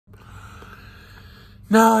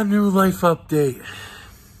Now, a new life update.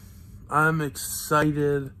 I'm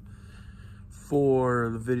excited for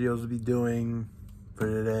the videos to be doing for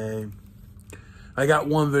today. I got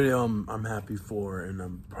one video I'm happy for, and I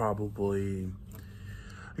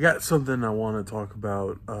got something I want to talk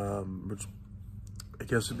about, which I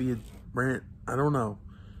guess would be a rant. I don't know.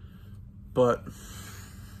 But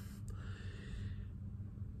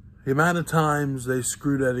the amount of times they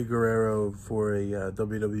screwed Eddie Guerrero for a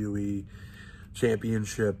WWE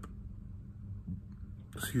championship,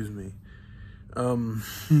 excuse me,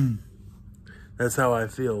 that's how I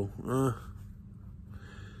feel.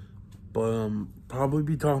 But probably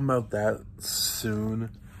be talking about that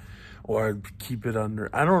soon, or keep it under.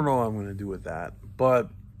 I don't know what I'm gonna do with that, but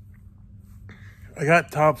I got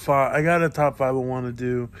top five. I got a top five I want to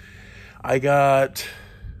do. I got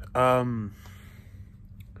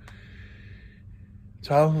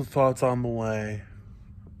childhood thoughts on the way.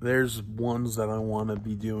 There's ones that I want to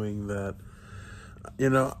be doing that,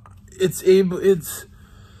 it's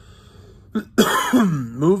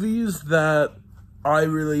movies that I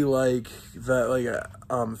really like, that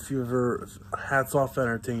if you ever, Hats Off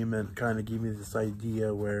Entertainment kind of gave me this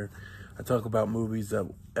idea where I talk about movies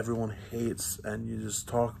that everyone hates, and you just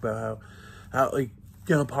talk about how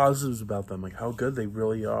positives about them, like how good they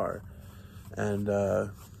really are. And I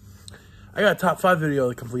got a top 5 video,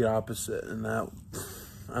 the complete opposite, and that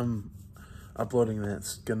I'm uploading that.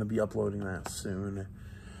 It's gonna be uploading that soon.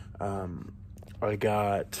 I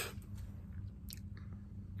got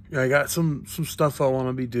some stuff I want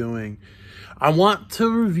to be doing. I want to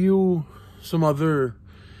review some other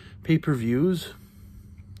pay-per-views,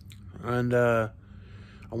 and I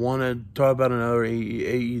want to talk about another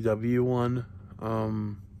AEW one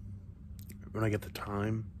when I get the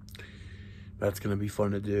time. That's gonna be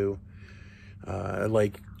fun to do. I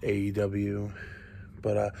like AEW.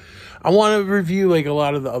 But I want to review a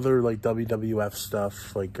lot of the other WWF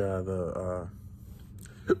stuff, the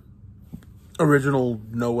original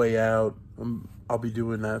No Way Out. I'll be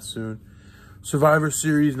doing that soon. Survivor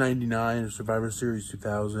Series 99 or Survivor Series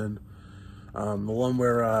 2000. The one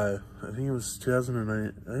where I think it was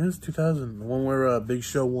 2009. I think it was 2000. The one where Big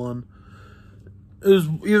Show won. It was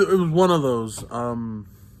one of those.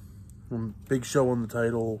 When Big Show won the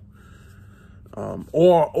title.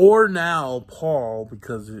 Or now Paul,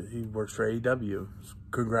 because he works for AEW.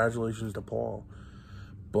 Congratulations to Paul.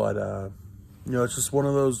 But it's just one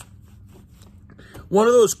of those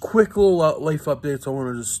quick little life updates. I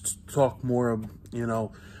want to just talk more of.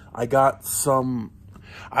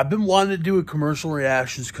 I've been wanting to do a commercial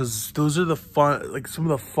reactions, because those are some of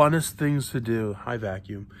the funnest things to do. Hi,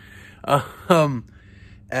 vacuum.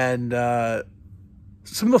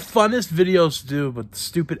 Some of the funnest videos to do, but the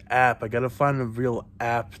stupid app, I gotta find a real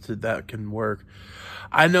app that can work.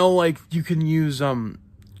 I know, you can use the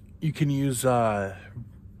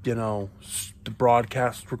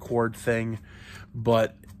broadcast record thing,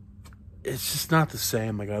 but it's just not the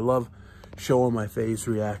same. I love showing my face,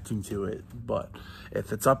 reacting to it, but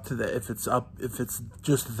if it's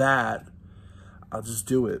just that, I'll just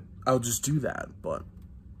do it. I'll just do that, but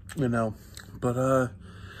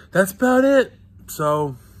that's about it.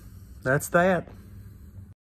 So, that's that.